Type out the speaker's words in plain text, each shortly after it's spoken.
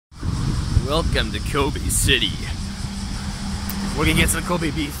Welcome to Kobe City. We're gonna get some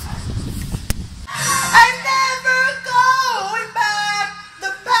Kobe beef. I'm never going back.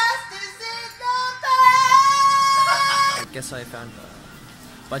 The past is in the past. I guess I found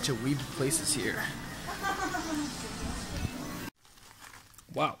a bunch of weeb places here.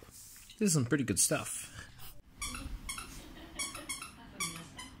 Wow, this is some pretty good stuff.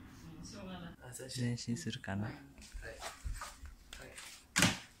 前進するかな。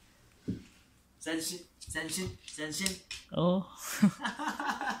前進。Oh.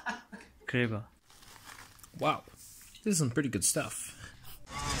 Clever. Wow, this is some pretty good stuff.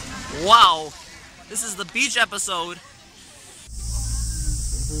 Wow, this is the beach episode.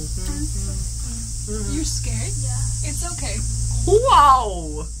 You're scared? Yeah. It's okay.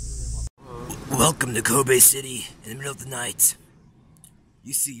 Wow. Welcome to Kobe City in the middle of the night.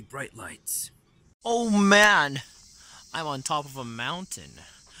 You see bright lights. Oh man, I'm on top of a mountain.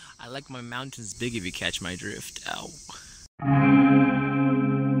 I like my mountains big if you catch my drift. Ow.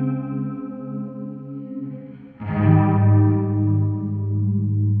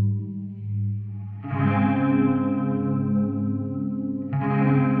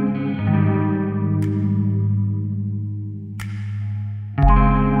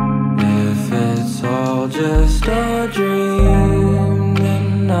 If it's all just a dream,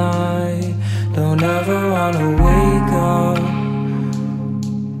 then I don't ever wanna wake up.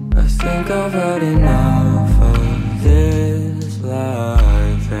 I think I've had enough of this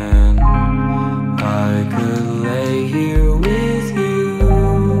life, and I could lay here with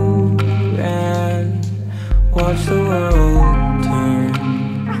you and watch the world turn.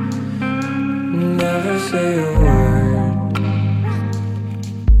 Never say a word.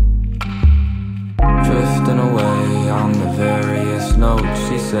 Drifting away on the various notes.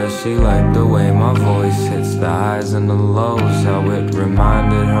 She says she liked the way my voice hits the highs and the lows, how it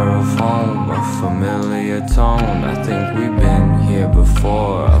reminded her of home, a familiar tone. I think we've been here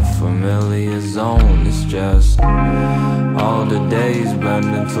before, a familiar zone. It's just all the days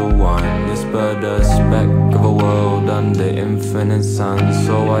blend into one. It's but a speck of a world under infinite sun.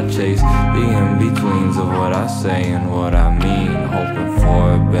 So I chase the in-betweens of what I say and what I mean, hoping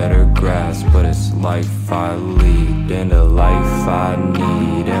for a better grasp. But it's life I lead and a life I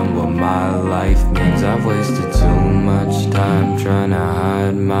need, and what my life means. I've wasted too much time trying to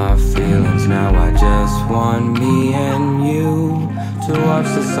hide my feelings. Now I just want me and you to watch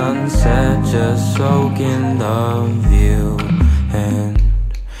the sunset, just soak in the view. And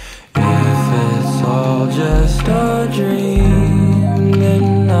if it's all just a dream,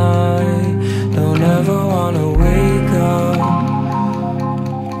 then I don't ever wanna wake up.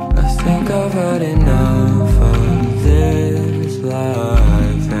 I think I've had enough of this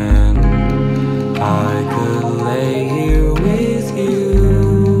life, and I could lay here with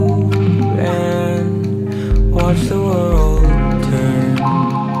you and watch the world turn.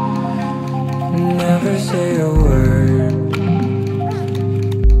 Never say a word.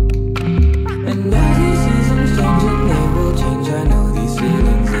 And as these seasons change and they will change, I know these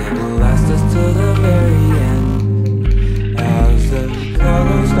feelings, they will last us till the very end. As the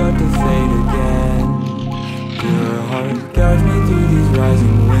colors start to fade again, your heart guides me through these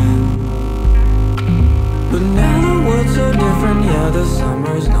rising winds. But now the world's so different, yeah, the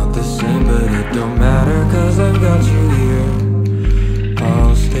summer's not the same. But it don't matter, cause I've got you here.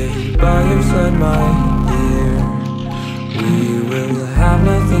 I'll stay by your side, my dear. We will have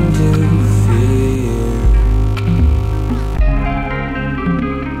nothing to fear.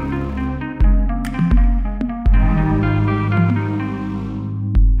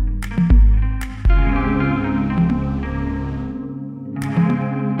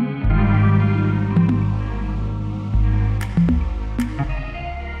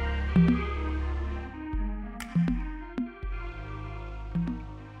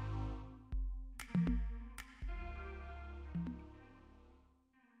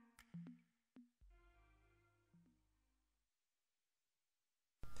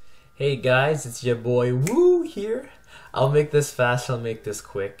 Hey guys, it's your boy Woo here. I'll make this fast, I'll make this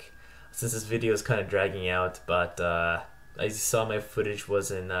quick, since this video is kind of dragging out, but as you saw, my footage was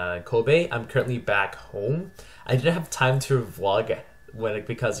in Kobe. I'm currently back home. I didn't have time to vlog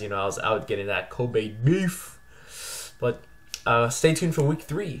because, you know, I was out getting that Kobe beef. But stay tuned for week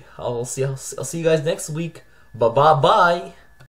 3. I'll see you guys next week. Bye.